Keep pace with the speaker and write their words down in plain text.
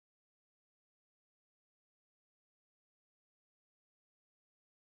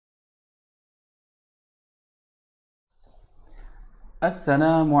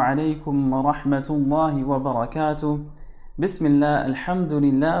Assalamu alaikum wa rahmatullahi wa barakatuh. Bismillah,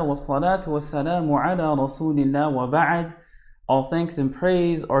 alhamdulillah, wa salatu wa salamu ala rasulillah wa ba'd. All thanks and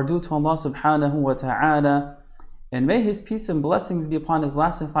praise are due to Allah subhanahu wa ta'ala. And may His peace and blessings be upon His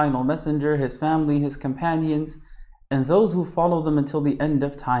last and final messenger, His family, His companions, and those who follow them until the end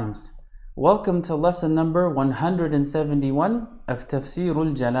of times. Welcome to lesson number 171 of Tafsir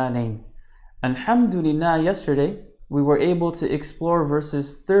al-Jalalayn. Alhamdulillah, yesterday we were able to explore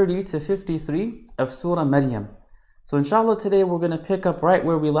verses 30 to 53 of Surah Maryam. So inshallah today we're going to pick up right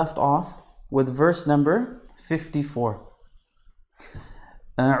where we left off with verse number 54.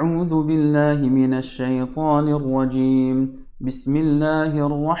 أعوذ بالله من الشيطان الرجيم بسم الله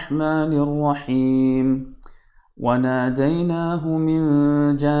الرحمن الرحيم وناديناه من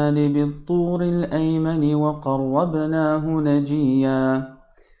جانب الطور الأيمن وقربناه نجيا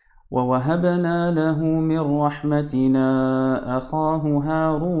ووهبنا له من رحمتنا أخاه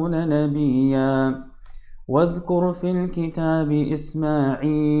هارون نبيا واذكر في الكتاب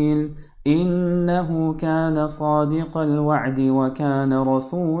إسماعيل إنه كان صادق الوعد وكان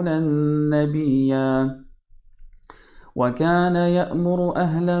رسولا نبيا وكان يأمر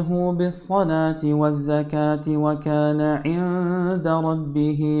أهله بالصلاة والزكاة وكان عند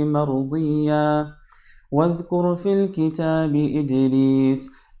ربه مرضيا واذكر في الكتاب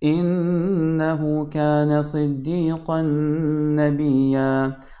إدريس إنه كان صديقا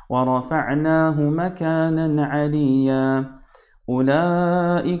نبيا ورفعناه مكانا عليا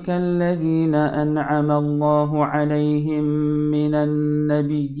أولئك الذين أنعم الله عليهم من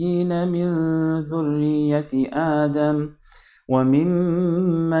النبيين من ذرية آدم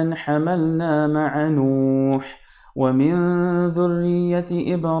وممن حملنا مع نوح ومن ذرية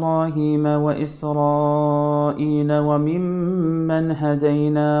إبراهيم وإسرائيل وممن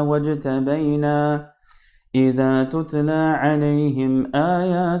هدينا واجتبينا إذا تتلى عليهم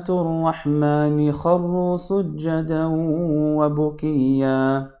آيات الرحمن خروا سجدا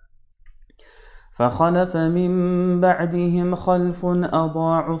وبكيا فخلف من بعدهم خلف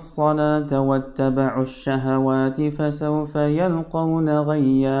أضاعوا الصلاة واتبعوا الشهوات فسوف يلقون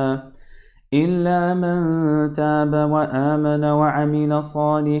غيا إلا من تاب وآمن وعمل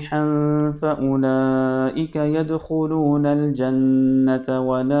صالحا فأولئك يدخلون الجنة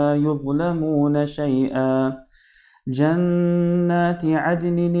ولا يظلمون شيئا جنات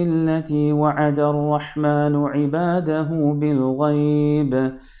عدن التي وعد الرحمن عباده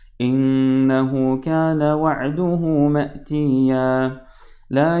بالغيب إنه كان وعده مأتيا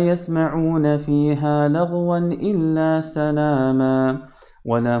لا يسمعون فيها لغوا إلا سلاما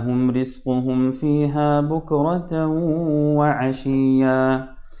ولهم رزقهم فيها بكرة وعشيا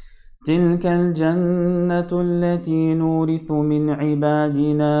تلك الجنة التي نورث من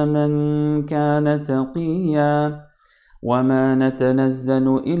عبادنا من كان تقيا وما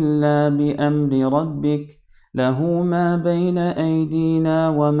نتنزل إلا بأمر ربك له ما بين أيدينا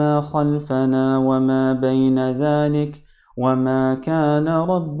وما خلفنا وما بين ذلك وما كان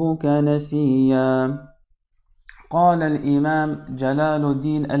ربك نسيا. قال الإمام جلال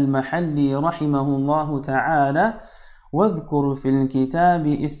الدين المحلي رحمه الله تعالى واذكر في الكتاب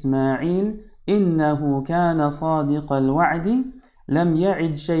إسماعيل إنه كان صادق الوعد لم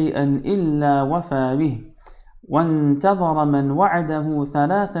يعد شيئا إلا وفى به وانتظر من وعده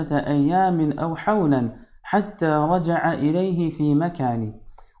 3 أيام أو حولا حتى رجع إليه في مكانه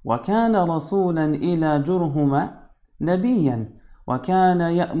وكان رسولا إلى جرهم نبيا وكان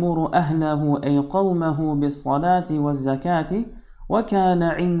يأمر أهله أي قومه بالصلاة والزكاة وكان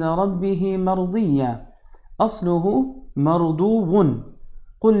عند ربه مرضيا أصله مرضو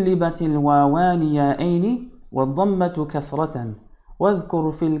قلبت الواوان ياءين والضمة كسرة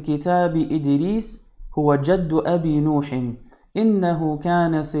واذكر في الكتاب إدريس هو جد أبي نوح إنه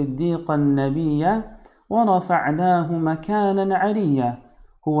كان صديقا نبيا ورفعناه مكانا عليا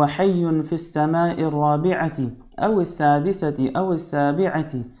هو حي في السماء الرابعة أو السادسة أو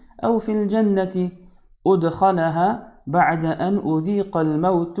السابعة أو في الجنة أدخلها بعد أن أذيق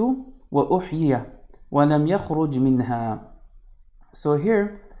الموت وأحيي ولم يخرج منها. So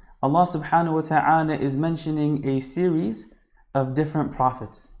here Allah subhanahu wa ta'ala is mentioning a series of different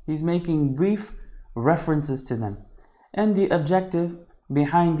prophets. He's making brief references to them. And the objective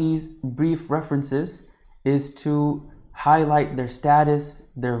behind these brief references is to highlight their status,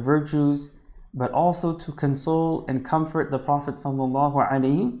 their virtues, but also to console and comfort the Prophet sallallahu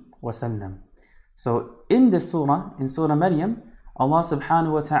alaihi wasallam. So in this surah, in Surah Maryam, Allah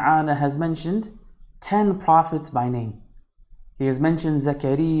subhanahu wa ta'ala has mentioned 10 prophets by name. He has mentioned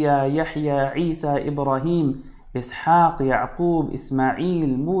Zakaria, Yahya, Isa, Ibrahim, Ishaq, Yaqub, Ismail,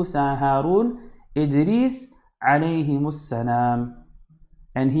 Musa, Harun, Idris, alayhimus salam.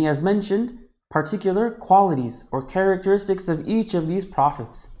 And He has mentioned particular qualities or characteristics of each of these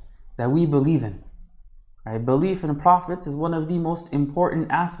prophets that we believe in. Right? Belief in prophets is one of the most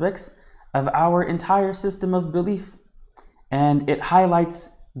important aspects of our entire system of belief. And it highlights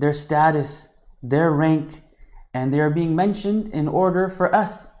their status, their rank, and they are being mentioned in order for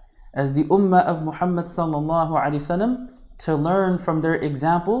us as the ummah of Muhammad sallallahu alaihi wasallam to learn from their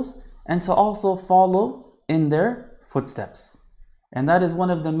examples and to also follow in their footsteps. And that is one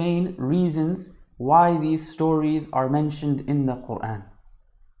of the main reasons why these stories are mentioned in the Quran.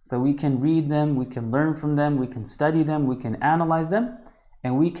 So we can read them, we can learn from them, we can study them, we can analyze them,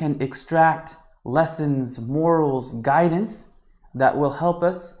 and we can extract lessons, morals, guidance that will help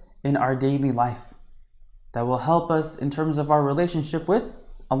us in our daily life, that will help us in terms of our relationship with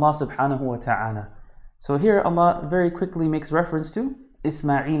Allah subhanahu wa ta'ala. So here Allah very quickly makes reference to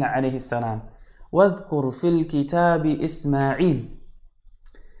Ismail alayhi salam. وَاذْكُرْ فِي الْكِتَابِ إِسْمَاعِيلِ,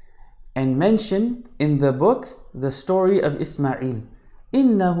 and mention in the book the story of Ismail.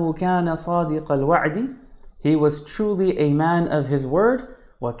 إِنَّهُ كَانَ صَادِقَ الْوَعْدِ, he was truly a man of his word.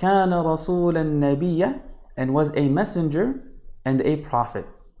 وَكَانَ رَسُولًا نَبِيًّا, and was a messenger and a prophet.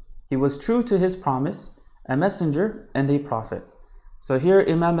 He was true to his promise, a messenger and a prophet. So here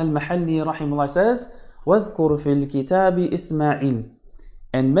Imam al-Mahalli rahimahullah says, وَاذْكُرْ فِي الْكِتَابِ إِسْمَاعِيلِ,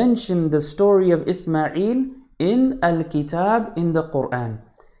 and mention the story of Ismail in al-Kitab, in the Quran.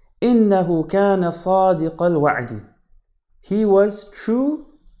 إِنَّهُ كَانَ صَادِقَ الْوَعْدِ, he was true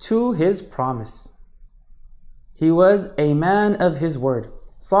to his promise. He was a man of his word.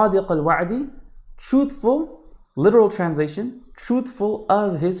 Sadiq al-Wa'di, truthful, literal translation, truthful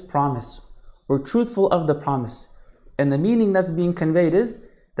of his promise, or truthful of the promise. And the meaning that's being conveyed is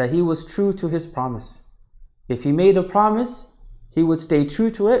that he was true to his promise. If he made a promise, he would stay true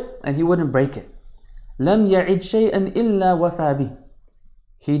to it and he wouldn't break it. لَمْ يَعِدْ شَيْئًا إِلَّا وَفَى بِهِ,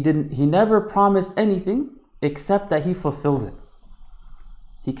 he never promised anything except that he fulfilled it.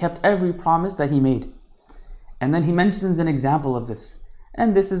 He kept every promise that he made. And then he mentions an example of this.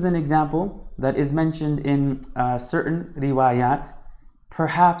 And this is an example that is mentioned in certain riwayat.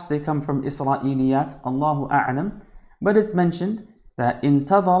 Perhaps they come from Isra'iliyat, Allahu A'lam. But it's mentioned that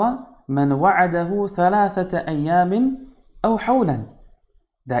انتظر من وعده ثلاثة أيام أو حولا,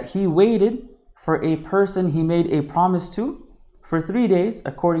 that he waited for a person he made a promise to for 3 days,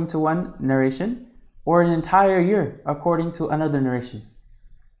 according to one narration, or an entire year, according to another narration.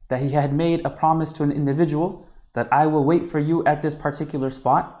 That he had made a promise to an individual that I will wait for you at this particular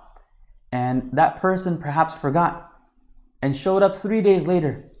spot, and that person perhaps forgot and showed up 3 days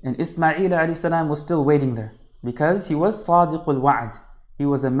later, and Ismail alayhi salam was still waiting there because he was Sadiqul Wa'd. He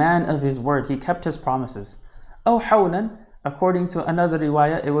was a man of his word, he kept his promises. أو حولا, according to another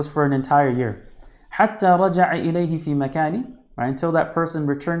riwayah, it was for an entire year. حتى رجع إليه في مكانه, until that person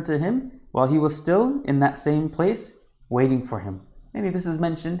returned to him while he was still in that same place waiting for him. And this is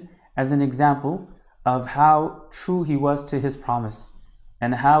mentioned as an example of how true he was to his promise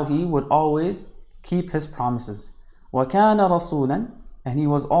and how he would always keep his promises. وَكَانَ رَسُولًا, and he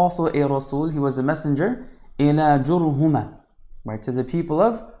was also a Rasul, he was a messenger, إِلَى جُرْهُمَا, right, to the people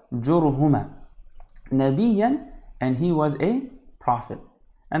of Jurhuma. نَبِيًّا, and he was a prophet.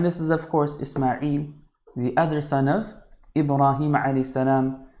 And this is of course Ismail, the other son of Ibrahim alayhi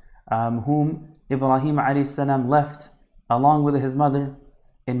salam, whom Ibrahim alayhi salam left along with his mother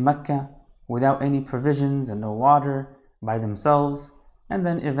in Mecca without any provisions and no water, by themselves. And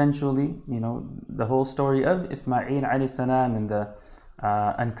then eventually, the whole story of Ismail alayhi salam and the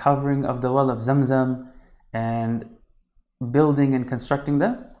uncovering of the well of Zamzam and building and constructing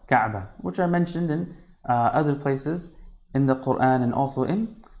the Kaaba, which are mentioned in other places in the Quran and also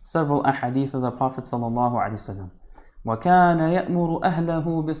in several ahadith of the Prophet sallallahu alaihi wasallam. وَكَانَ يَأْمُرُ أَهْلَهُ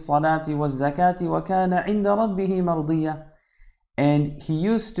بِالصَّلَاةِ وَالزَّكَاةِ وَكَانَ عِنْدَ رَبِّهِ مَرْضِيًّا, and he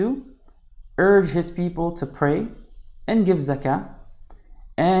used to urge his people to pray and give zakah,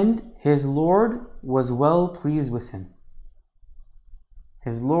 and his Lord was well pleased with him.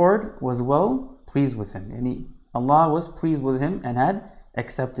 His Lord was well pleased with him, and Allah was pleased with him and had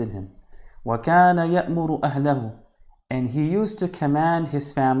accepted him. وَكَانَ يَأْمُرُ أَهْلَهُ, and he used to command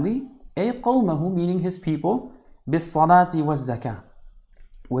his family, أي قومه, meaning his people, بِالصَّلَاةِ وَالزَّكَاةِ,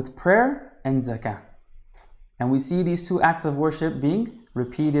 with prayer and zakah. And we see these two acts of worship being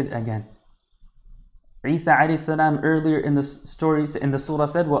repeated again. Isa alayhi salam earlier in the stories in the surah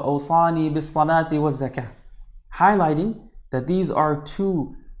said, وَأَوْصَانِي بِالصَّلَاةِ وَالزَّكَاةِ, highlighting that these are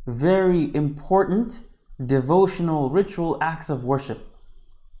two very important devotional ritual acts of worship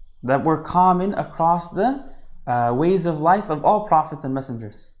that were common across the ways of life of all prophets and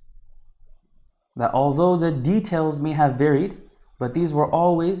messengers. That although the details may have varied, but these were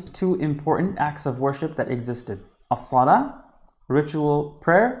always two important acts of worship that existed. As-salah, ritual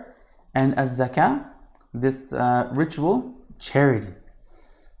prayer, and az-zakah, this ritual charity.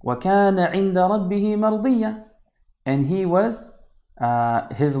 وَكَانَ عِنْدَ رَبِّهِ مَرْضِيًّا, and he was,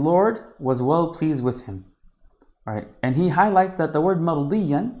 his Lord was well pleased with him. Right? And he highlights that the word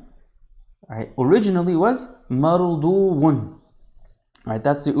mardiyan, right, originally was marduun. Right?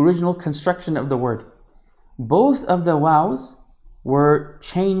 That's the original construction of the word. Both of the waws were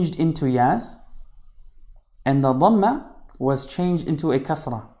changed into yas, and the dhamma was changed into a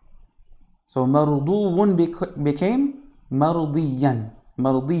kasra. So marduun became mardiyan,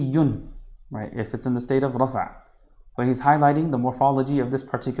 mardiyun, right, if it's in the state of rafa'. So he's highlighting the morphology of this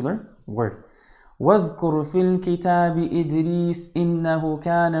particular word. وَاذْكُرْ فِي الْكِتَابِ إِدْرِيسَ إِنَّهُ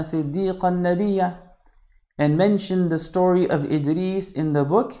كَانَ صِدِّيقًا نَبِيًّا, and mention the story of Idris in the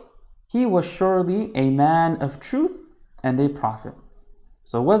book. He was surely a man of truth and a prophet.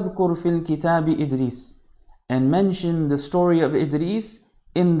 So وَاذْكُرْ فِي الْكِتَابِ إِدْرِيسَ, and mention the story of Idris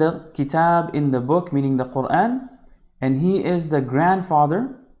in the kitab, in the book, meaning the Quran, and he is the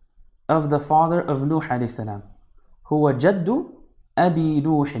grandfather of the father of Nuh alayhi salam. Huwa jaddu abi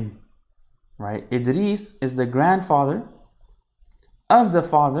Nuhin. Right? Idris is the grandfather of the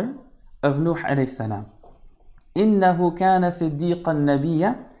father of Nuh alayhi salam. Innahu kana siddiqan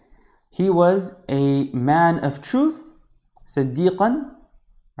nabiyya. He was a man of truth. Siddiqan.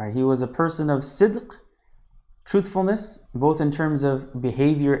 Right? He was a person of sidq, truthfulness, both in terms of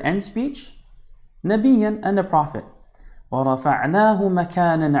behavior and speech. Nabiyyan, and a prophet. وَرَفَعْنَاهُ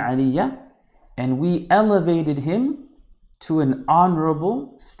مَكَانًا عَلِيًّا, and we elevated him to an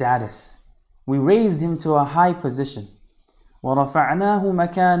honorable status. We raised him to a high position. وَرَفَعْنَاهُ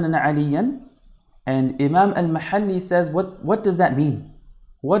مَكَانًا عَلِيًّا, and Imam al-Mahalli says, what does that mean?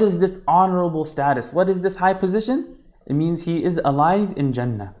 What is this honorable status? What is this high position? It means he is alive in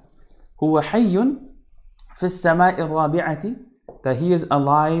Jannah. هُوَ حَيٌّ فِي السَّمَاءِ الرَّابِعَةِ, that he is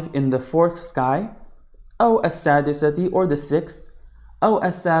alive in the fourth sky, أو السادسة, or the sixth, أو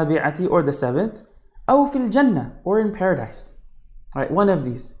السابعة, or the seventh, أو في الجنة, or in paradise. Right, one of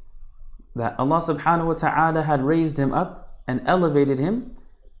these. That Allah subhanahu wa ta'ala had raised him up and elevated him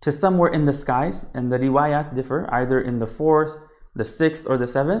to somewhere in the skies, and the riwayat differ, either in the fourth, the sixth, or the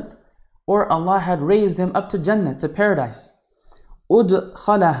seventh, or Allah had raised him up to Jannah, to paradise.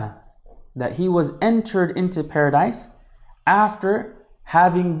 أُدْخَلَهَا, that he was entered into paradise after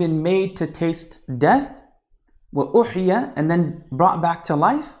having been made to taste death, وَأُحْيَا, and then brought back to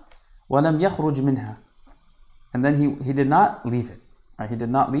life, وَلَمْ يَخْرُجْ مِنْهَا, and then he did not leave it. Right? He did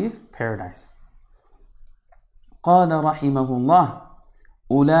not leave paradise. قال رحمه الله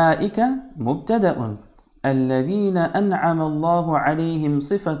أولئك مبتدأ الذين أنعم الله عليهم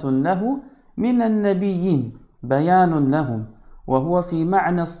صفة له من النبيين بيان لهم وهو في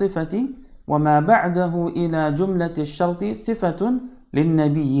معنى الصفة وما بعده إلى جملة الشرط صفة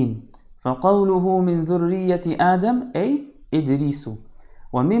للنبيين فقوله من ذرية آدم أي إدريس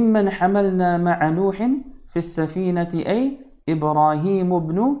وممن حملنا مع نوح في السفينة أي إبراهيم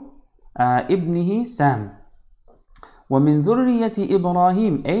ابنه سام ومن ذرية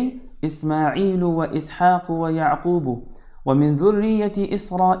إبراهيم أي إسماعيل وإسحاق ويعقوب ومن ذرية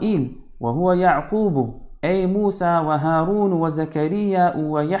إسرائيل وهو يعقوب أي موسى وهارون وزكريا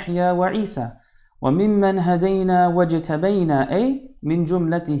ويحيى وعيسى وممن هدينا واجتبينا أي من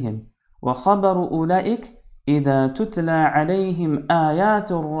جملتهم وخبر أولئك إذا تتلى عليهم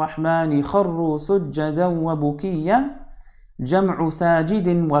آيات الرحمن خروا سجدا وبكيا جمع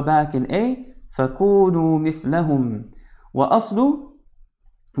ساجد وباك أي فكونوا مثلهم وأصل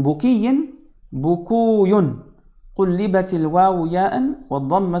بكي بكوي قلبت الواو ياء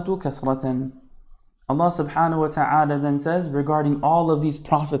والضمة كسرة. Allah subhanahu wa ta'ala then says regarding all of these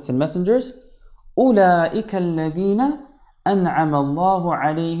prophets and messengers, أولئك الذين أنعم الله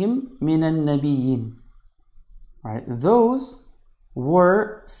عليهم من النبيين. Right? Those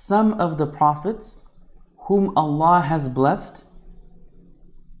were some of the prophets whom Allah has blessed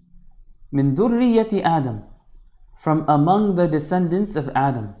من ذرية آدم, from among the descendants of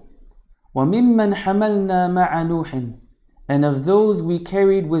Adam, وَمِمَّنْ حَمَلْنَا مَعَ نُوحٍ, and of those we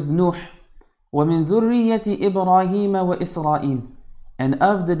carried with Nuh, وَمِنْ ذُرِّيَّةِ إِبْرَاهِيمَ وَإِسْرَائِيلَ, and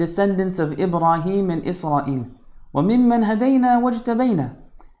of the descendants of Ibrahim and Israel, وَمِمَّنْ هَدَيْنَا وَاجْتَبَيْنَا,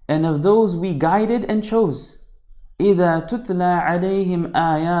 and of those we guided and chose. إِذَا تُتْلَى عَلَيْهِمْ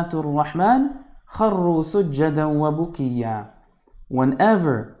آيَاتُ الرَّحْمَنِ خَرُّوا سُجَّدًا وَبُكِيًّا.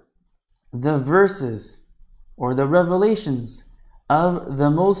 Whenever the verses or the revelations of the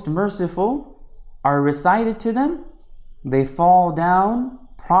Most Merciful are recited to them, they fall down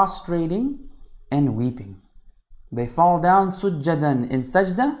prostrating and weeping. They fall down sujjadan in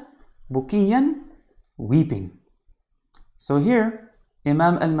sajda, bukiyan, weeping. So here,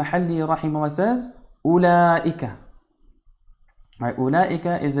 Imam al-Mahalli rahimahullah says, Ulaika. Right,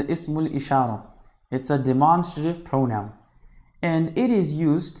 Ulaika is an ismul ishara. It's a demonstrative pronoun. And it is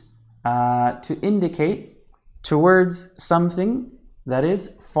used to indicate towards something that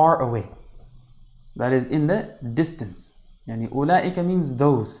is far away, that is in the distance. Yani ulaika means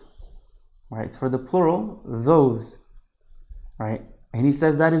those, right? It's for the plural, those, right? And he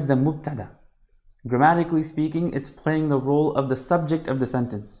says that is the mubtada. Grammatically speaking, it's playing the role of the subject of the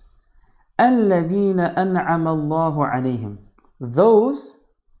sentence. الَّذِينَ أَنْعَمَ اللَّهُ عَلَيْهِمْ. Those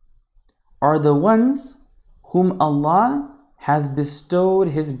are the ones whom Allah has bestowed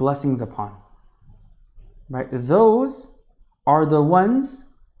His blessings upon. Right? Those are the ones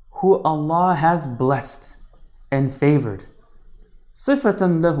who Allah has blessed and favored. صِفَةً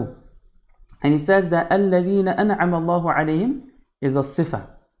لَهُ. And he says that الَّذِينَ أَنْعَمَ اللَّهُ عَلَيْهِمْ is a sifa.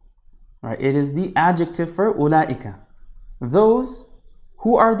 Right? It is the adjective for ulaika. Those,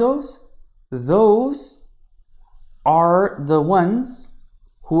 who are those? Those are the ones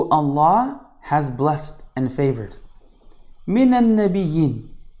who Allah has blessed and favored. مِنَ النَّبِيِّينَ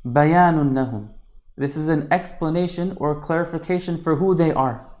بَيَانٌ لَهُمْ. This is an explanation or clarification for who they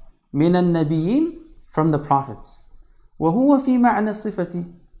are. مِنَ النَّبِيِّينَ, from the prophets. وَهُوَ فِي مَعْنَى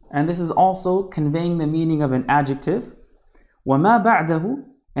الصِّفَةِ. And this is also conveying the meaning of an adjective. وَمَا بَعْدَهُ.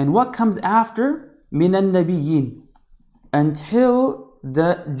 And what comes after مِنَ النَّبِيِّينَ, until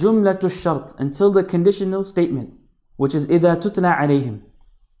the jumlatul shart, until the conditional statement, which is إِذَا تُتْلَى عَلَيْهِمْ.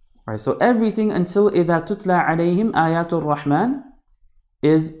 Right, so everything until إِذَا تُتْلَى عَلَيْهِمْ آيَاتُ الرَّحْمَنِ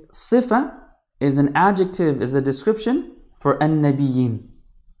is sifa, is an adjective, is a description for an-nabiyyin.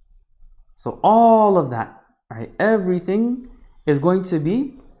 So all of that, right, everything is going to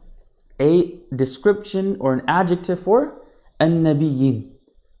be a description or an adjective for an-nabiyyin.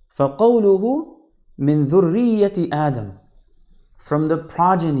 فَقَوْلُهُ مِنْ ذُرِّيَّةِ آدَمَ. From the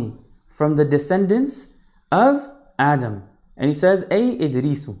progeny, from the descendants of Adam. And he says, أي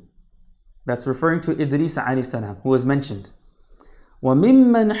إدريس. That's referring to Idris alayhi salam, who was mentioned.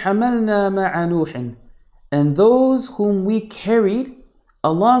 وَمِمَّنْ حَمَلْنَا مَعَ نُوحٍ. And those whom we carried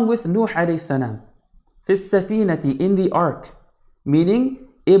along with Nuh alayhi salam. فِي السَّفِينَةِ, in the ark. Meaning,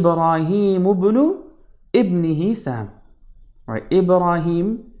 إِبْرَاهِيمُ بْنُ إِبْنِهِ Sam. Right,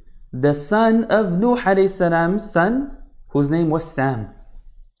 Ibrahim, the son of Nuh alayhi salam's son, whose name was Sam.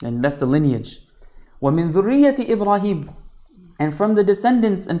 And that's the lineage. وَمِن ذُرِّيَّةِ إِبْرَاهِيمَ. And from the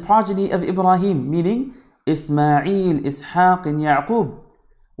descendants and progeny of Ibrahim, meaning Ismail, Ishaq, and Yaqub.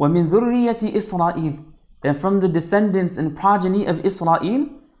 وَمِن ذُرِّيَّةِ إِسْرَائِيل. And from the descendants and progeny of Israel,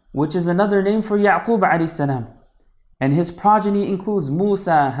 which is another name for Yaqub alayhi salam. And his progeny includes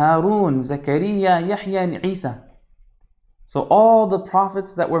Musa, Harun, Zakaria, Yahya, and Isa. So all the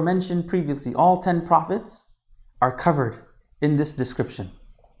prophets that were mentioned previously, all 10 prophets, are covered in this description.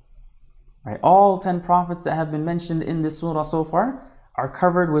 Right? All 10 prophets that have been mentioned in this surah so far are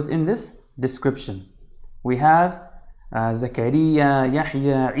covered within this description. We have Zakaria,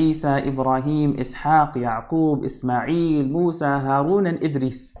 Yahya, Isa, Ibrahim, Ishaq, Yaqub, Ismail, Musa, Harun, and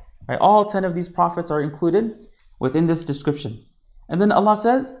Idris. Right? All 10 of these prophets are included within this description. And then Allah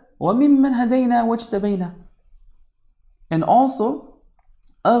says, وَمِمَّنْ هَدَيْنَا وَاجْتَبَيْنَا. And also,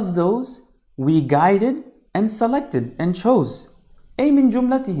 of those we guided and selected and chose. أي من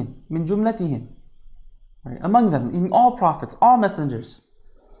جملتهم, من جملتهم. Right? Among them, in all prophets, all messengers.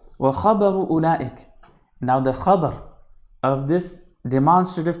 وَخَبَرُ أُولَئِكَ. Now the khabar of this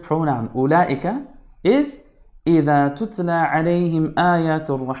demonstrative pronoun, أُولَئِكَ, is إِذَا تُتْلَى عَلَيْهِمْ آيَاتُ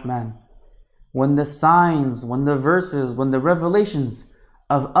الرَّحْمَنِ. When the signs, when the verses, when the revelations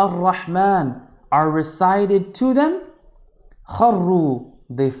of Ar-Rahman are recited to them, خَرُّوا,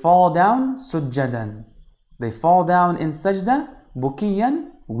 they fall down sujjadan. They fall down in sajda, bukiyan,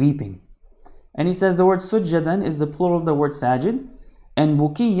 weeping. And he says the word sujjadan is the plural of the word sajid, and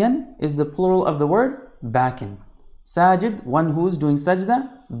bukiyan is the plural of the word bakin. Sajid, one who's doing sajda,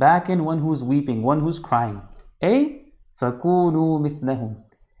 bakin, one who's weeping, one who's crying. A, فَكُونُوا مِثْلَهُمْ.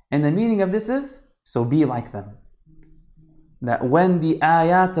 And the meaning of this is, so be like them. That when the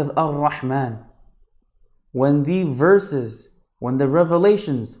ayat of Ar-Rahman, when the verses, when the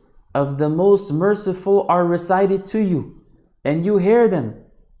revelations of the most merciful are recited to you, and you hear them,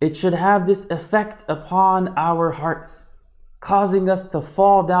 it should have this effect upon our hearts, causing us to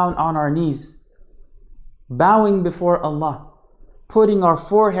fall down on our knees, bowing before Allah, putting our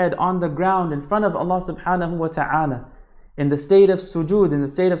forehead on the ground in front of Allah subhanahu wa ta'ala, in the state of sujood, in the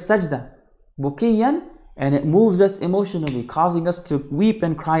state of sajda, bukiyan, and it moves us emotionally, causing us to weep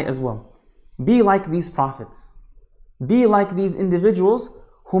and cry as well. Be like these prophets. Be like these individuals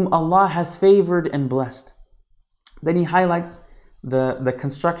whom Allah has favored and blessed. Then he highlights the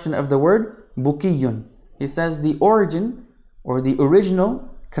construction of the word bukiyun. He says the origin or the original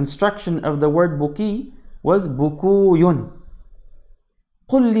construction of the word buki was bukuyun.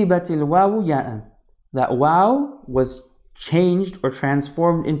 قُلِّبَتِ الْوَاوُ يَاءً. That waw was changed or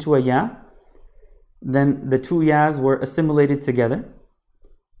transformed into a ya. Then the two yas were assimilated together.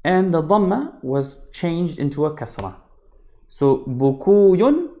 And the dhamma was changed into a kasra. So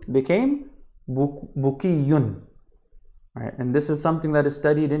bukuyun became bukiyun. Right? And this is something that is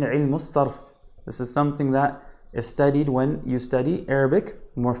studied in ilm al-sarf. This is something that is studied when you study Arabic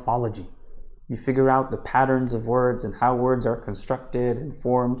morphology. You figure out the patterns of words and how words are constructed and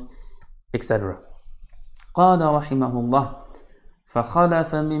formed, etc. قال رحمه الله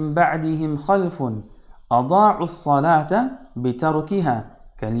فخلف من بعدهم خلف أضاعوا الصلاة بتركها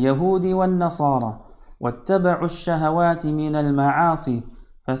كاليهود والنصارى واتبعوا الشهوات من المعاصي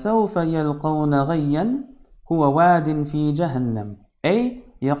فسوف يلقون غيا هو واد في جهنم أي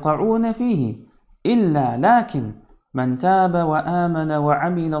يقعون فيه إلا لكن من تاب وآمن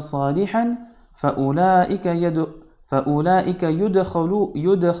وعمل صالحا فأولئك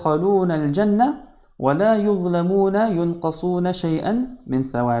يدخلون الجنة ولا يظلمون ينقصون شيئا من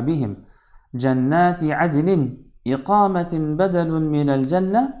ثوابهم جنات عدن إقامة بدل من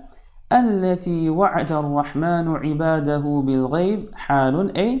الجنة التي وعد الرحمن عباده بالغيب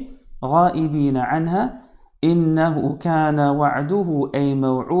حال أي غائبين عنها إنه كان وعده أي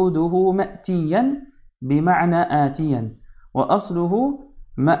موعوده مأتيا بمعنى آتيا وأصله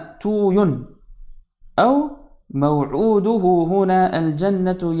مأتوي أو موعوده هنا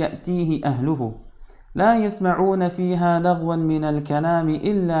الجنة يأتيه أهله لا يسمعون فيها لغوا من الكلام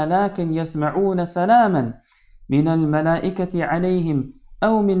إلا لكن يسمعون سلاما من الملائكة عليهم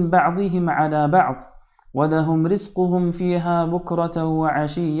أو من بعضهم على بعض ولهم رزقهم فيها بكرة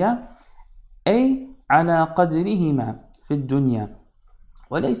وعشية أي على قدرهما في الدنيا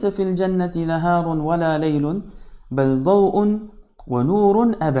وليس في الجنة نهار ولا ليل بل ضوء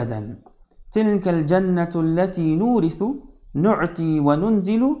ونور أبدا تلك الجنة التي نورث نعطي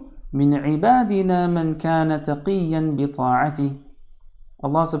وننزل من عبادنا من كان تقيا بطاعته.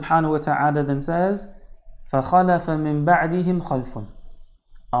 Allah subhanahu wa ta'ala then says فَخَلَفَ مِن بَعْدِهِمْ خَلْفٌ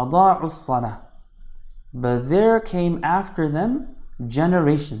أَضَاعُوا الصَّلَاةَ. But there came after them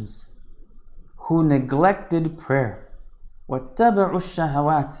generations who neglected prayer وَاتَّبَعُوا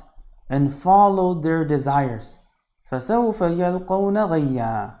الشَّهَوَاتِ and followed their desires فَسَوْفَ يَلْقَوْنَ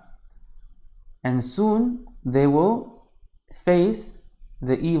غَيًّا. And soon they will face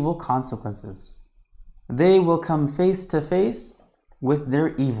the evil consequences. They will come face to face with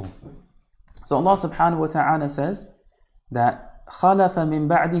their evil. So Allah subhanahu wa ta'ala says that خَلَفَ مِن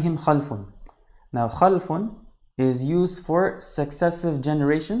بَعْدِهِمْ خَلْفٌ. Now khalfun is used for successive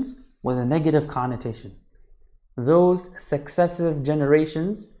generations with a negative connotation. Those successive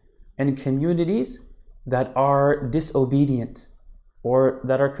generations and communities that are disobedient or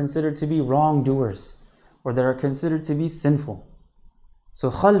that are considered to be wrongdoers or that are considered to be sinful. So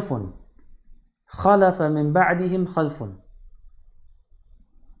khalfun, khalafa min ba'dihim khalfun.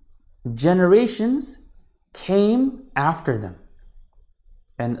 Generations came after them.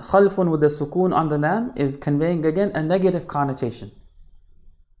 And khalfun with the sukoon on the lam is conveying again a negative connotation.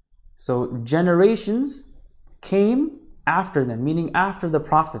 So generations came after them, meaning after the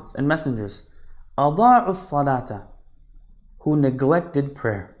prophets and messengers. أَضَاعُوا الصَّلَاةَ, who neglected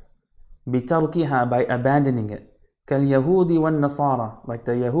prayer. بِتَرْكِهَا, by abandoning it. كَالْيَهُودِ وَالنَّصَارَى, like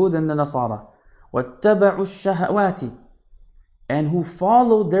the Yahud and the Nasara. وَاتَّبَعُوا الشَّهَوَاتِ, and who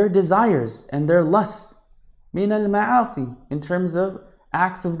followed their desires and their lusts. مِنَ الْمَعَاصِ, in terms of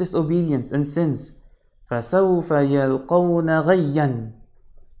acts of disobedience and sins. فَسَوْفَ يَلْقَوْنَ غَيًّا,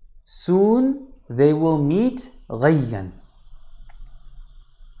 soon they will meet غَيًّا.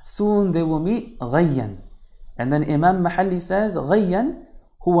 Soon they will meet غَيًّا. And then Imam Mahalli says غَيًّا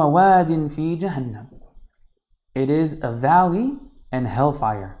هُوَ وَادٍ فِي جَهَنَّمْ. It is a valley and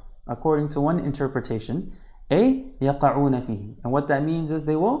hellfire, according to one interpretation. أي يقعون فيه. And what that means is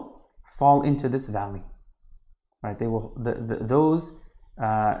they will fall into this valley. Right? They will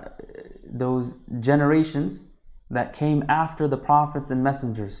those generations that came after the prophets and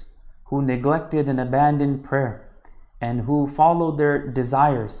messengers, who neglected and abandoned prayer and who followed their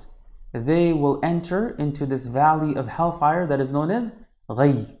desires, they will enter into this valley of hellfire that is known as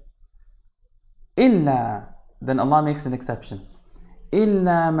غَيّ. إِلَّا, then Allah makes an exception.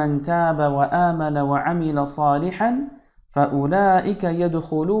 إِلَّا مَنْ تَابَ وَآمَنَ وَعَمِلَ صَالِحًا فَأُولَٰئِكَ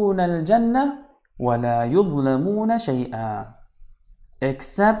يَدْخُلُونَ الْجَنَّةَ وَلَا يُظْلَمُونَ شَيْئًا.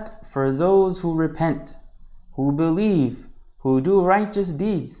 Except for those who repent who believe, who do righteous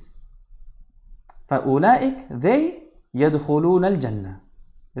deeds. فَأُولَٰئِكَ they يَدْخُلُونَ الْجَنَّةِ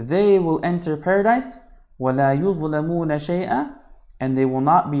they will enter paradise. وَلَا يُظْلَمُونَ شَيْئًا and they will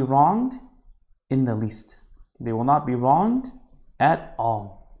not be wronged in the least. They will not be wronged at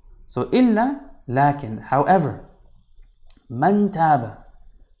all. So إِلَّا لَكِنْ however, مَنْ تَابَ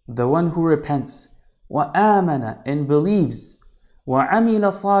the one who repents, وَآمَنَ and believes, وَعَمِلَ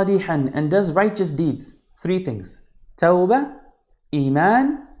صَالِحًا and does righteous deeds. Three things: Tawbah,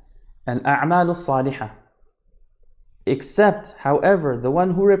 Iman, and A'mal al-Salihah. Except, however, the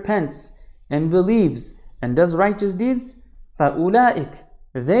one who repents and believes and does righteous deeds, فَأُولَٰئِكَ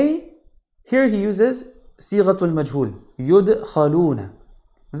they, here he uses صيغة المجهول, يُدْخَلُونَ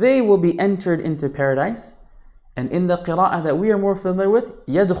they will be entered into paradise. And in the qira'ah that we are more familiar with,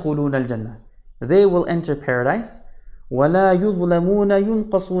 يَدْخُلُونَ الْجَنَّةِ they will enter paradise. وَلَا يُظْلَمُونَ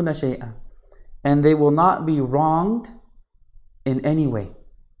يُنْقَصُونَ شَيْئًا and they will not be wronged in any way.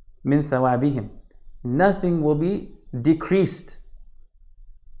 مِنْ ثَوَابِهِمْ nothing will be decreased.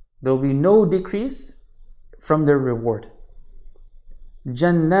 There will be no decrease from their reward.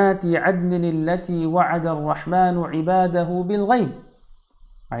 جَنَّاتِ عَدْنٍ الَّتِي وَعَدَ الرَّحْمَنُ عِبَادَهُ بِالْغَيْبِ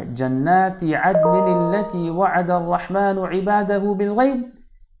right. جَنَّاتِ عَدْنٍ الَّتِي وَعَدَ الرَّحْمَنُ عِبَادَهُ بِالْغَيْبِ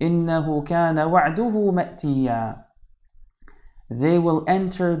إِنَّهُ كَانَ وَعْدُهُ مَأْتِيًّا they will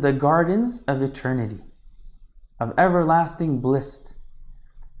enter the gardens of eternity, of everlasting bliss,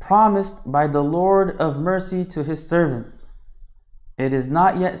 promised by the Lord of mercy to his servants. It is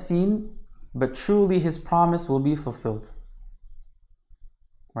not yet seen, but truly his promise will be fulfilled.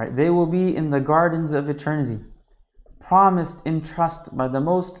 Right? They will be in the gardens of eternity, promised in trust by the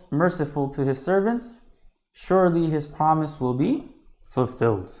most merciful to his servants. Surely his promise will be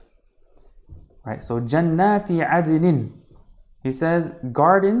fulfilled. Right? So Jannati Adnin, he says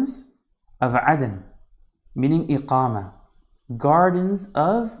gardens of Adn, meaning iqama, gardens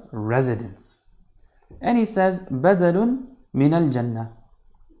of residence. And he says badalun min al-jannah.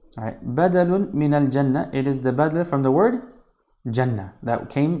 Right? Badalun min al-jannah, it is the badal from the word jannah that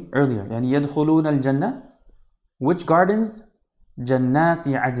came earlier. Yani yadkhulun al-jannah. Which gardens?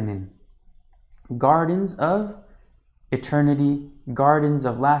 Jannati adnin, gardens of eternity, gardens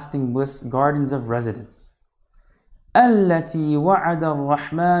of lasting bliss, gardens of residence. Allati wa'ada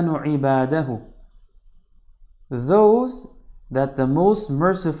ar-rahmanu ibadahu, those that the most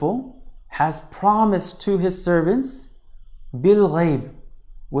merciful has promised to his servants, bil ghayb,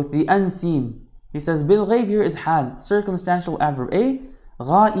 with the unseen. He says bil ghayb here is hal, circumstantial adverb,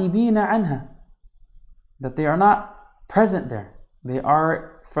 ghaibina anha, that they are not present there. They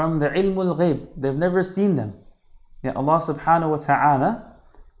are from the ilmul ghayb. They've never seen them. Yet Allah subhanahu wa ta'ala,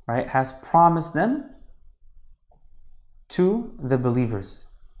 right, has promised them to the believers.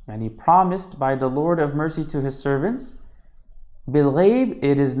 And he promised by the Lord of mercy to his servants, bil ghayb,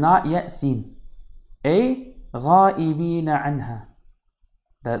 it is not yet seen. Ghaibina anha,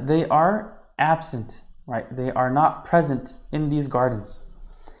 that they are absent, right? They are not present in these gardens.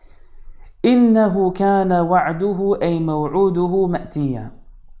 إِنَّهُ كَانَ وَعْدُهُ أَيْ مَوْعُودُهُ مَأْتِيًّا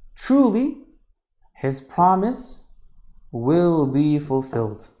truly, his promise will be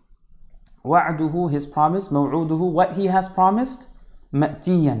fulfilled. وَعْدُهُ, his promise, مَوْعُودُهُ, what he has promised,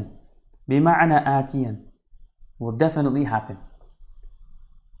 مَأْتِيًّا بِمَعْنَى آتِيًّا, will definitely happen.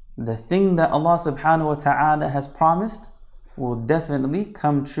 The thing that Allah subhanahu wa ta'ala has promised will definitely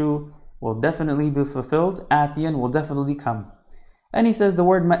come true, will definitely be fulfilled. Atiyan will definitely come. And he says the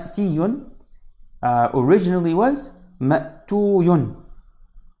word ma'tiyun originally was ma'tuyun.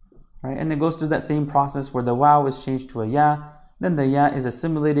 Right? And it goes through that same process where the waw is changed to a ya, then the ya is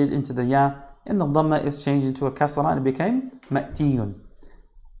assimilated into the ya, and the dhamma is changed into a kasra, and it became ma'tiyun.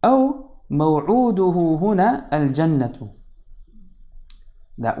 أو موعوده هنا الجنة,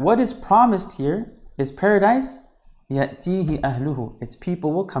 that what is promised here is paradise. يأتيه أهله, its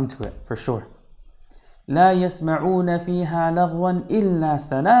people will come to it for sure. لا يسمعون فيها لغوا إلا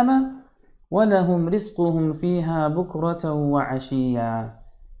سلاما ولهم رزقهم فيها بكرة وعشيا.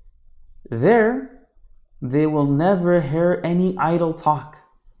 There they will never hear any idle talk,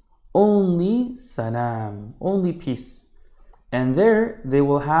 only salam, only peace. And there they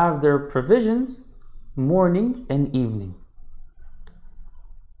will have their provisions morning and evening.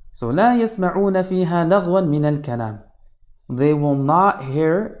 So لا يسمعون فيها لغوا من الكلام, they will not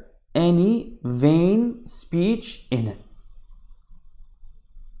hear any vain speech in it.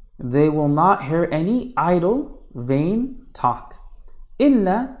 They will not hear any idle, vain talk.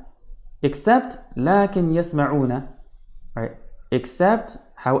 إلا, except, لكن يسمعون, right? Except,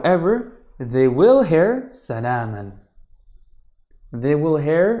 however, they will hear salaman. They will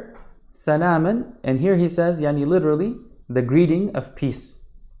hear salaman, and here he says, yani literally, the greeting of peace.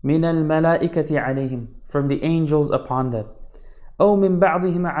 Min al-malaikati alayhim, from the angels upon them. أو من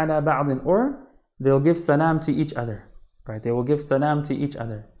بعضهم على بعض, or they'll give salam to each other. Right? They will give salam to each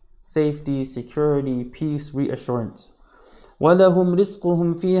other. Safety, security, peace, reassurance. وَلَهُمْ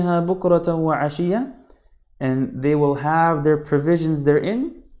رِزْقُهُمْ فِيهَا بُكْرَةً وَعَشِيًّا, and they will have their provisions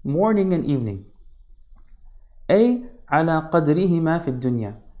therein morning and evening. أي على قدرهما في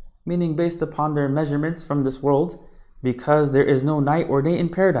الدنيا, meaning based upon their measurements from this world, because there is no night or day in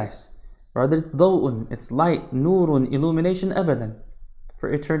paradise. Rather, it's ضوء, it's light, نور, illumination, أبدا,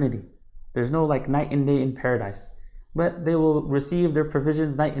 for eternity. There's no like night and day in paradise. But they will receive their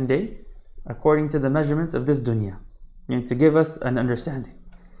provisions night and day according to the measurements of this dunya. And to give us an understanding.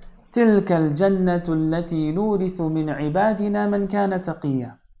 تِلْكَ الْجَنَّةُ الَّتِي نُورِثُ مِنْ عِبَادِنَا مَنْ كَانَ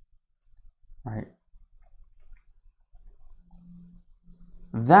تَقِيًّا. Right.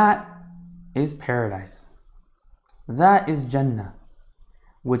 That is paradise. That is Jannah,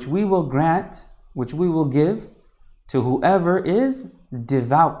 which we will grant, which we will give to whoever is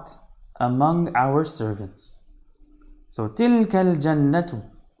devout among our servants. So تِلْكَ الْجَنَّةُ,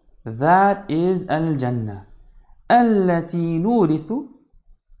 that is al-Jannah, الَّتِي نُورِثُ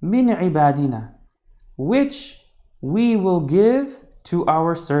مِنْ عِبَادِنَا, which we will give to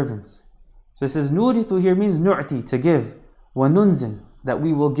our servants. So this is nurithu here means nu'ti, to give, wa nunzil, that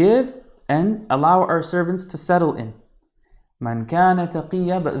we will give and allow our servants to settle in. Man kana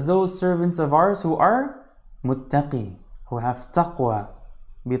taqiyya, but those servants of ours who are muttaqi, who have taqwa,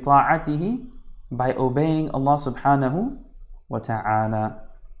 bita'atihi, by obeying Allah subhanahu wa ta'ala.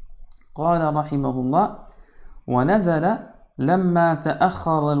 قال رحمه الله ونزل لما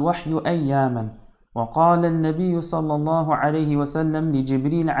تأخر الوحي أياما وقال النبي صلى الله عليه وسلم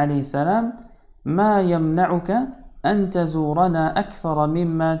لجبريل عليه السلام ما يمنعك أن تزورنا أكثر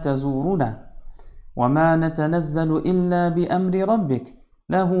مما تزورنا وما نتنزل إلا بأمر ربك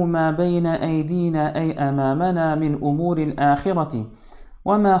له ما بين أيدينا أي أمامنا من أمور الآخرة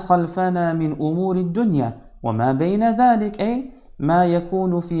وما خلفنا من أمور الدنيا وما بين ذلك أي ما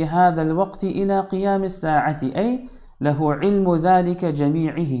يكون في هذا الوقت إلى قيام الساعة أي له علم ذلك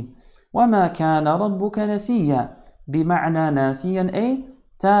جميعه وما كان ربك نسيا بمعنى ناسيا أي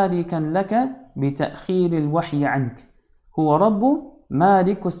تاركا لك بتأخير الوحي عنك هو رب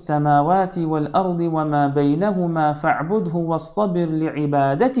مالك السماوات والأرض وما بينهما فاعبده واصطبر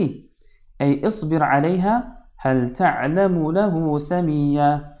لعبادته أي اصبر عليها هل تعلم له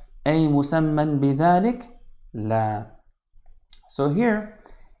سميا أي مسمى بذلك لا. So here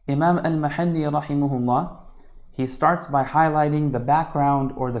Imam al-Mahalli rahimahullah, he starts by highlighting the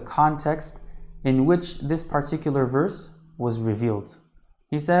background or the context in which this particular verse was revealed.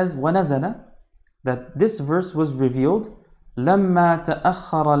 He says وَنَزَلَ, that this verse was revealed لَمَّا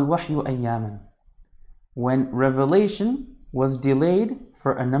تَأَخَّرَ الْوَحْيُ أَيَّامًا, when revelation was delayed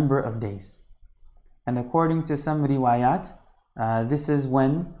for a number of days. And according to some riwayat, this is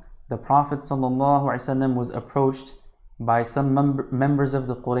when the Prophet ﷺ was approached by some members of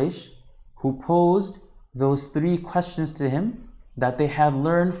the Quraysh who posed those three questions to him that they had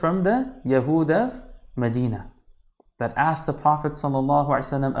learned from the Yahud of Medina, that asked the Prophet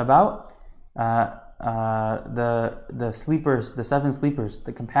ﷺ about the sleepers, the seven sleepers,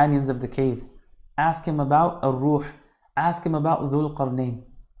 the companions of the cave. Ask him about Ar-Ruh, ask him about Dhul Qarnayn.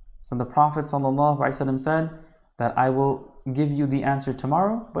 So the Prophet ﷺ said that I will give you the answer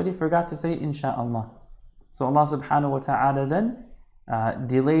tomorrow, but he forgot to say insha'Allah. So Allah subhanahu wa ta'ala then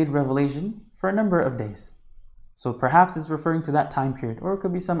delayed revelation for a number of days. So perhaps it's referring to that time period, or it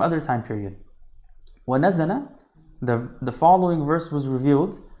could be some other time period. وَنَزَلَ, the following verse was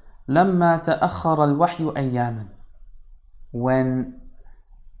revealed لَمَّا تَأَخَّرَ الْوَحْيُ أَيَّامًا, when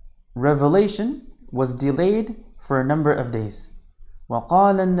revelation was delayed for a number of days.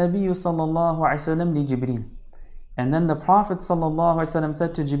 وَقَالَ النَّبِيُّ صَلَّى اللَّهُ عَلَيْهِ وسلم لِجِبْرِيلٍ, and then the Prophet ﷺ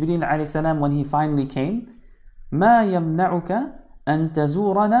said to Jibreel alayhi salam when he finally came, مَا يَمْنَعُكَ أَن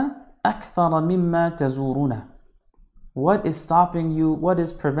تَزُورَنَا أَكْثَرَ مِمَّا تَزُورُنَا, what is stopping you, what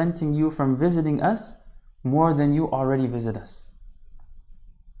is preventing you from visiting us more than you already visit us?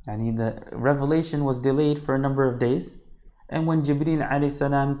 Yani the revelation was delayed for a number of days, and when Jibreel alayhi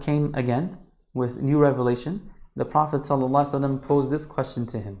salam came again with new revelation, the Prophet ﷺ posed this question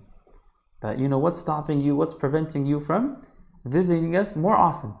to him, that what's stopping you, what's preventing you from visiting us more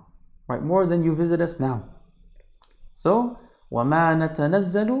often, right? More than you visit us now. So وَمَا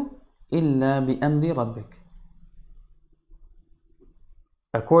نَتَنَزَّلُ إِلَّا بِأَمْرِ رَبِّكَ.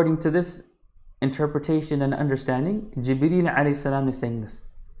 According to this interpretation and understanding, Jibreel alayhi salam is saying this,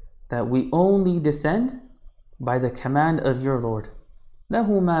 that we only descend by the command of your Lord. لَهُ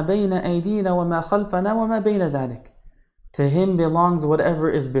مَا بَيْنَ أَيْدِينَ وَمَا خَلْفَنَا وَمَا بَيْنَ ذَلِكَ. To him belongs whatever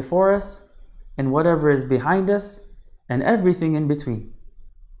is before us and whatever is behind us and everything in between.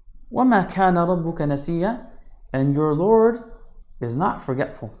 وَمَا كَانَ رَبُّكَ نَسِيًّا. And your Lord is not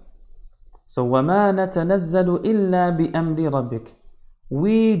forgetful. So وَمَا نَتَنَزَّلُ إِلَّا بِأَمْرِ رَبِّكَ.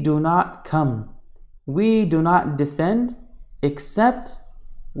 We do not come, we do not descend except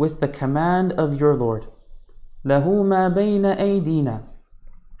with the command of your Lord. لَهُ مَا بَيْنَ أَيْدِينَا.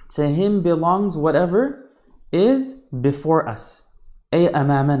 To him belongs whatever is before us. أي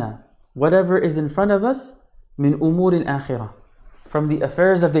أمامنا. Whatever is in front of us من أمور الآخرة. From the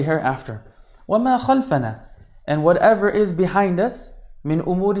affairs of the hereafter. وَمَا خَلْفَنَا. And whatever is behind us من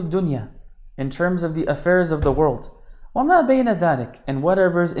أمور الدنيا. In terms of the affairs of the world. وَمَا بَيْنَ ذَلِكَ. And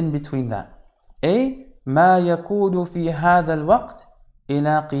whatever is in between that. أي ما يكون في هذا الوقت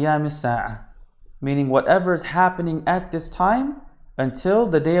إلى قيام الساعة. Meaning whatever is happening at this time until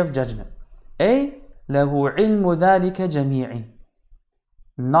the day of judgment. أي له علم ذلك جميع.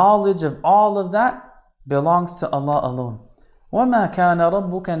 Knowledge of all of that belongs to Allah alone. وَمَا كَانَ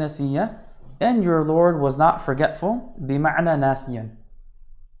رَبُّكَ نَسِيًّا. And your Lord was not forgetful. بمعنى ناسيا.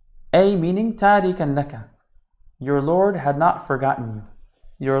 أي meaning تاركا لك. Your Lord had not forgotten you.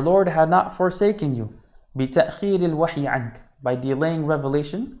 Your Lord had not forsaken you. بتأخير الوحي عنك. By delaying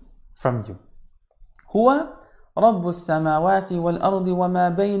revelation from you. هو رب السماوات والأرض وما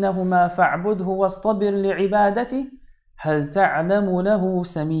بينهما فاعبده واصطبر لعبادته هل تعلم له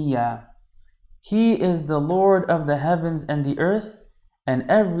سميا. He is the Lord of the heavens and the earth and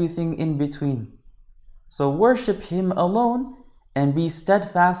everything in between. So worship him alone and be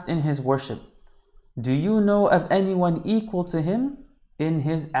steadfast in his worship. Do you know of anyone equal to him in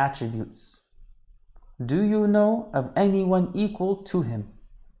his attributes? Do you know of anyone equal to him?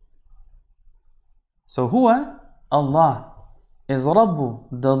 So huwa, Allah, is Rabbu,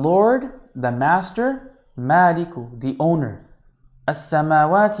 the Lord, the Master, Maliku, the owner,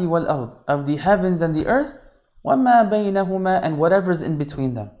 as-samawati wal-ard, of the heavens and the earth, وَمَا بَيْنَهُمَا, and whatever's in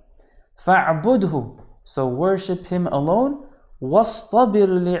between them. فَاعْبُدْهُ, so worship him alone, وَاصْطَبِرْ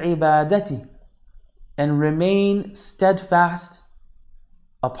لِعِبَادَتِهِ, and remain steadfast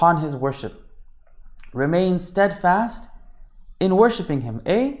upon his worship. Remain steadfast in worshipping him.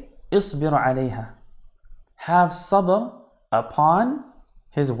 اصبر عليها. Have sabr upon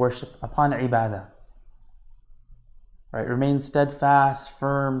his worship, upon ibadah. Right? Remain steadfast,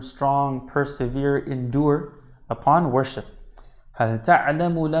 firm, strong, persevere, endure upon worship. هل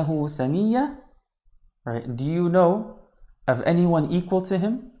تعلم له سميا. Right? Do you know of anyone equal to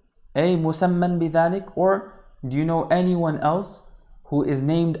him? مسمى بذلك. Or do you know anyone else who is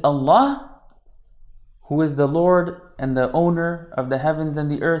named Allah, who is the Lord and the owner of the heavens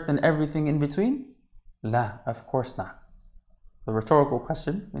and the earth and everything in between? La, of course not. The rhetorical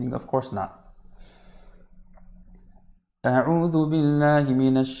question, meaning of course not. أعوذ بالله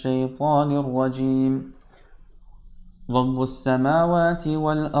من الشيطان الرجيم. رب السماوات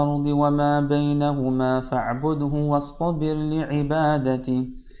والأرض وما بينهما فاعبده واصطبر لعبادته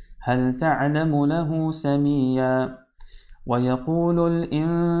هل تعلم له سميا. ويقول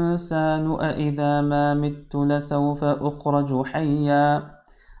الإنسان أإذا ما مت لسوف أخرج حيا.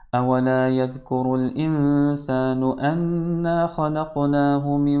 أولا يذكر الإنسان أنا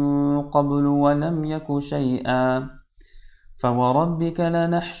خلقناه من قبل ولم يك شيئا. فوربك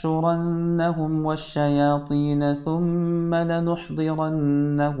لنحشرنهم والشياطين ثم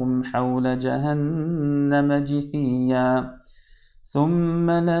لنحضرنهم حول جهنم جثيا.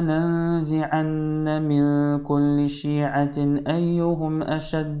 ثم لننزعن من كل شيعة أيهم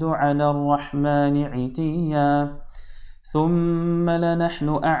أشد على الرحمن عتيا. ثم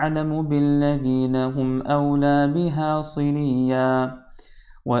لنحن أعلم بالذين هم أولى بها صليا.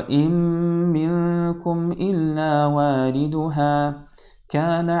 وإن منكم إلا واردها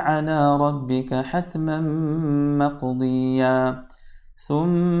كان على ربك حتما مقضيا.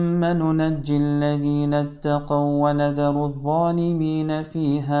 ثم ننجي الذين اتقوا ونذر الظالمين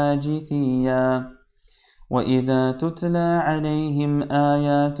فيها جثيا. وإذا تتلى عليهم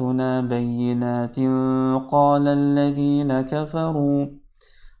آياتنا بينات قال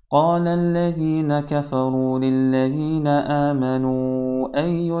الذين كفروا للذين آمنوا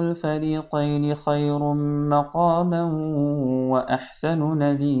أي الفريقين خير مقاما وأحسن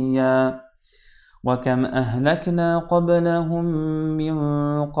نديا. وكم أهلكنا قبلهم من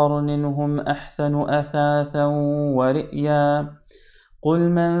قرن هم أحسن أثاثا ورئيا. قل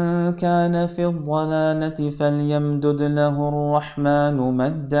من كان في الضلالة فليمدد له الرحمن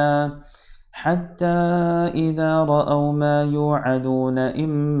مدا حتى إذا رأوا ما يوعدون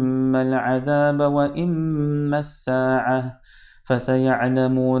إما العذاب وإما الساعة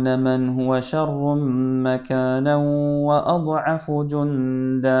فسيعلمون من هو شر مكانا وأضعف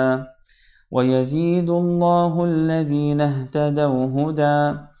جندا ويزيد الله الذين اهتدوا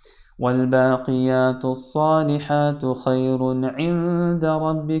هدى والباقيات الصالحات خير عند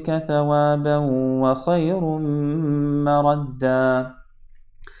ربك ثوابا وخير مردا.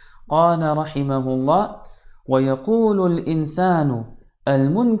 قال رحمه الله: ويقول الإنسان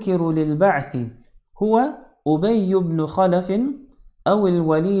المنكر للبعث هو أبي بن خلف أو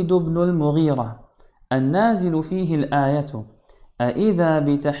الوليد بن المغيرة، النازل فيه الآية: أإذا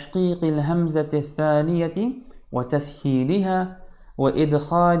بتحقيق الهمزة الثانية وتسهيلها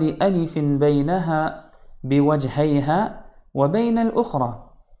وإدخال ألف بينها بوجهيها وبين الأخرى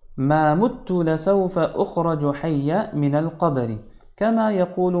ما مت لسوف أخرج حيا من القبر، كما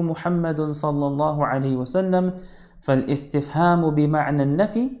يقول محمد صلى الله عليه وسلم. فالاستفهام بمعنى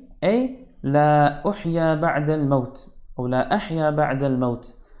النفي، أي لا أحيا بعد الموت أو لا أحيا بعد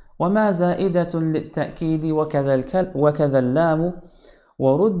الموت، وما زائدة للتأكيد وكذا اللام.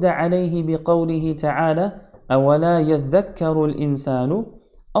 ورد عليه بقوله تعالى: أولا يذكر الإنسان،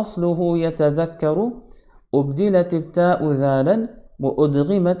 أصله يتذكر، أبدلت التاء ذالا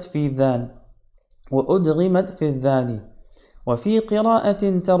وأدغمت في الذال. وفي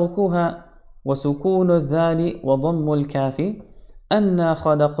قراءة تركها وسكون الذال وضم الكاف، أنا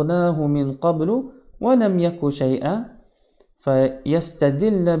خلقناه من قبل ولم يك شيئا،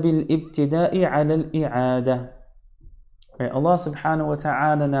 فيستدل بالابتداء على الإعادة. Allah subhanahu wa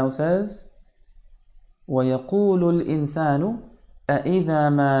ta'ala now says, وَيَقُولُ الْإِنسَانُ أَإِذَا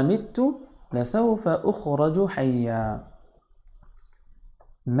مَا مِتُّ لَسَوْفَ أُخْرَجُ حَيًّا.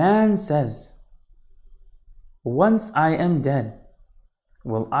 Man says, once I am dead,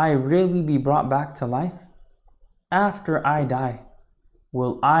 will I really be brought back to life? After I die,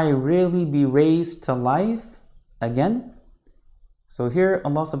 will I really be raised to life again? So here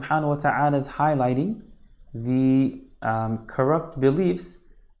Allah subhanahu wa ta'ala is highlighting the corrupt beliefs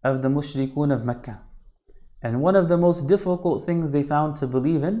of the mushrikun of Mecca. And one of the most difficult things they found to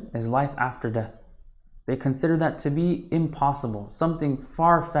believe in is life after death. They consider that to be impossible, something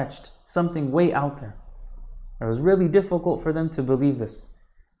far-fetched, something way out there. It was really difficult for them to believe this.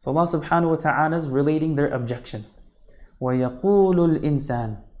 So Allah subhanahu wa ta'ala is relating their objection. وَيَقُولُ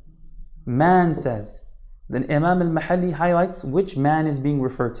الْإِنسَانِ, man says. Then Imam al-Mahalli highlights which man is being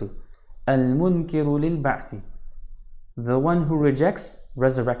referred to. الْمُنْكِرُ لِلْبَعْثِ, the one who rejects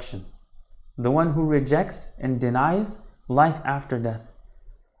resurrection, the one who rejects and denies life after death.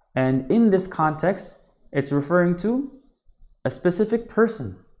 And in this context, it's referring to a specific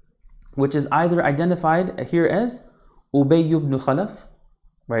person, which is either identified here as Ubay ibn Khalaf,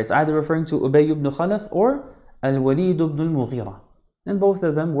 right? It's either referring to Ubay ibn Khalaf or al-Walid ibn al-Mughira. And both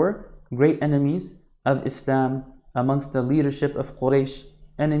of them were great enemies of Islam amongst the leadership of Quraysh,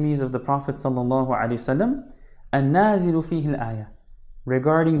 enemies of the Prophet sallallahu alaihi wasallam. النازل فيه الآية,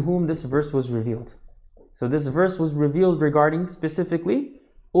 regarding whom this verse was revealed. So this verse was revealed regarding specifically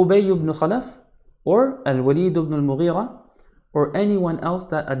Ubay ibn Khalaf or al-Walid ibn al-Mughira, or anyone else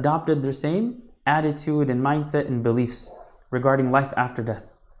that adopted their same attitude and mindset and beliefs regarding life after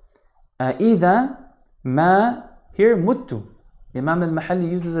death. إِذَا مَا, here muttu. Imam al-Mahalli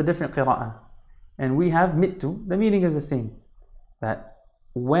uses a different qira'ah, and we have mittu. The meaning is the same, that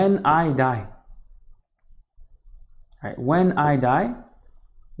when I die, right, when I die,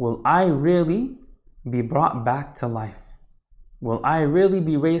 will I really be brought back to life? Will I really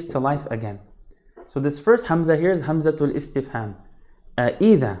be raised to life again? So this first hamza here is hamzatul istifham.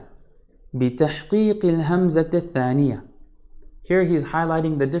 إِذَا بِتَحْقِيقِ الْهَمْزَةِ الثَّانِيَةِ. Here he's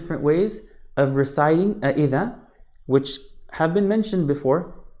highlighting the different ways of reciting إِذَا, which have been mentioned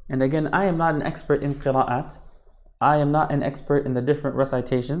before. And again, I am not an expert in qira'at. I am not an expert in the different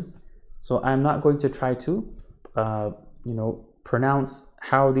recitations. So I'm not going to try to pronounce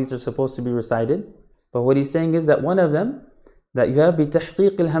how these are supposed to be recited. But what he's saying is that one of them, that you have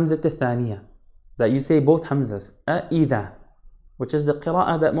بِتَحْقِيقِ الْهَمْزَةِ الثَّانِيَةِ, that you say both hamzas, إِذَا, which is the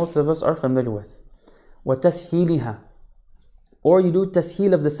qira'ah that most of us are familiar with. وَتَسْهِيلِهَا, or you do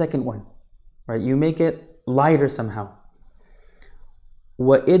tasheel of the second one, right? You make it lighter somehow.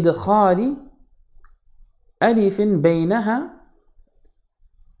 وَإِدْخَالِ أَلِفٍ بَيْنَهَا,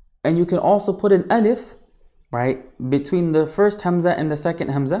 and you can also put an alif, right, between the first hamza and the second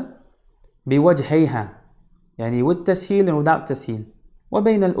hamza, بِوَجْهَيْهَا, يعني with tasheel and without tasheel.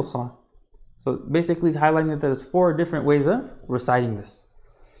 وَبَيْنَ الْأُخْرَى. So basically he's highlighting that there's 4 different ways of reciting this.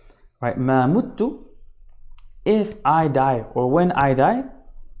 Right? مَا مُتُّ, if I die or when I die,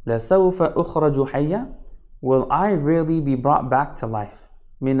 لَسَوْفَ أُخْرَجُ حَيًّا, will I really be brought back to life?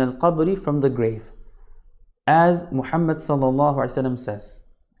 مِنَ الْقَبْرِ, from the grave. as Muhammad sallallahu alaihi wasallam says.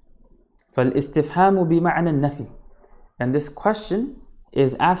 فَالْإِسْتِفْهَامُ بِمَعْنَى النَّفِي. And this question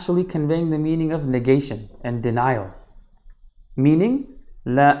is actually conveying the meaning of negation and denial. Meaning,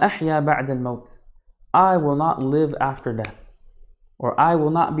 لَا أَحْيَا بَعْدَ الْمَوْتِ. I will not live after death. Or I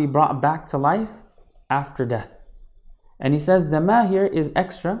will not be brought back to life after death. And he says the ma here is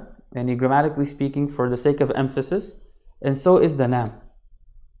extra, and grammatically speaking for the sake of emphasis, and so is the lam.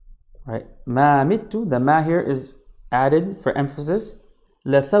 Right? Ma mittu, the ma here is added for emphasis.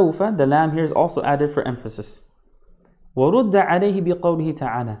 La sawfa, the lam here is also added for emphasis. وَرُدَّ عَلَيْهِ بِقَوْلِهِ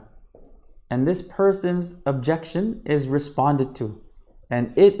تَعَالَى. And this person's objection is responded to.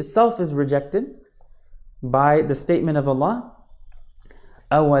 And it itself is rejected by the statement of Allah,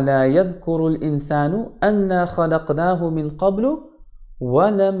 أَوَلَا يَذْكُرُ الْإِنسَانُ أَنَّا خَلَقْنَاهُ مِنْ قَبْلُ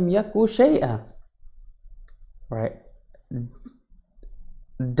وَلَمْ يَكُ شَيْئًا. Right?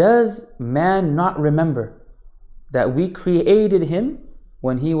 Does man not remember that we created him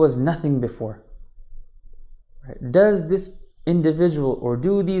when he was nothing before? Right? Does this individual, or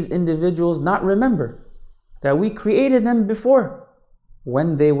do these individuals not remember that we created them before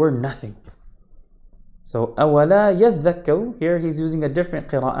when they were nothing? So, أَوَلَا يَذَّكَّرُ, here he's using a different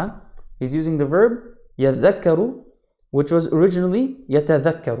qira'ah. He's using the verb يَذَّكَّرُ, which was originally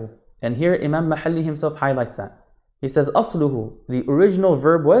يَتَذَكَّرُ. And here Imam Mahalli himself highlights that. He says, أصله, the original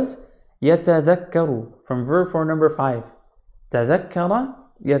verb was يَتَذَكَّرُ, from verb form number 5. تَذَكَّرَ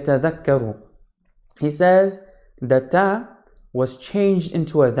يَتَذَكَّرُ. He says, the ta was changed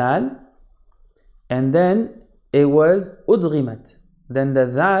into a dhal, and then it was udghimat. Then the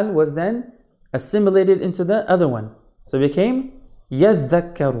dhal was then assimilated into the other one. So it became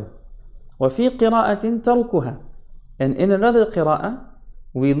يَذَّكَّرُ. وَفِي قِرَاءَةٍ تَرْكُهَا. And in another qira'ah,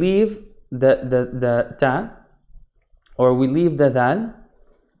 we leave the ta, or we leave the dhal,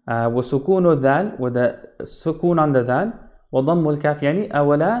 وَسُكُونُ الذَّال, with the sukun on the dhal, وَضَمُّ الْكَافِ, يعني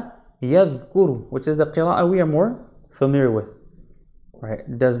أَوَلَا يَذْكُرُ, which is the qira'ah we are more familiar with. Right?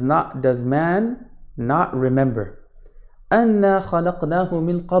 Does man not remember أَنَّا خَلَقْنَاهُ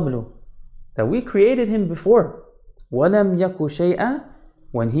مِنْ قَبْلُ, that we created him before, وَلَمْ يَكُ شَيْئًا,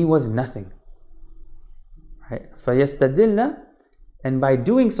 when he was nothing. Right? فَيَسْتَدِلَّ, and by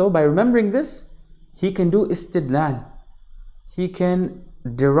doing so, by remembering this, he can do istidlal. He can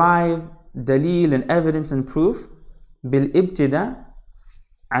derive dalil and evidence and proof بِالْإِبْتِدَى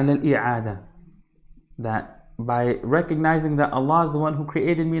عَلَى الْإِعَادَةِ, that by recognizing that Allah is the one who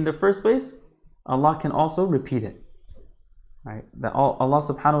created me in the first place, Allah can also repeat it. Right? That Allah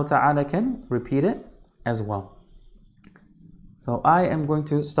subhanahu wa ta'ala can repeat it as well. So I am going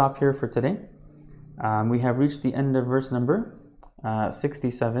to stop here for today. We have reached the end of verse number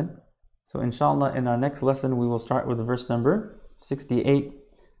 67. So inshallah, in our next lesson we will start with verse number 68.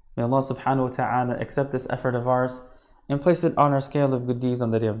 May Allah subhanahu wa ta'ala accept this effort of ours and place it on our scale of good deeds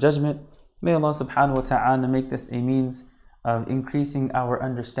on the Day of Judgment. May Allah subhanahu wa ta'ala make this a means of increasing our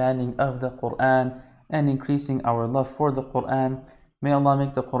understanding of the Quran and increasing our love for the Quran. May Allah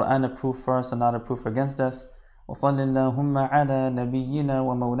make the Quran a proof for us and not a proof against us. وصل اللهم على نبينا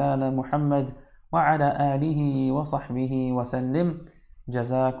ومولانا محمد وعلى آله وصحبه وسلم.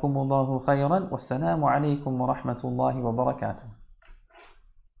 جزاكم الله خيرا والسلام عليكم ورحمة الله وبركاته.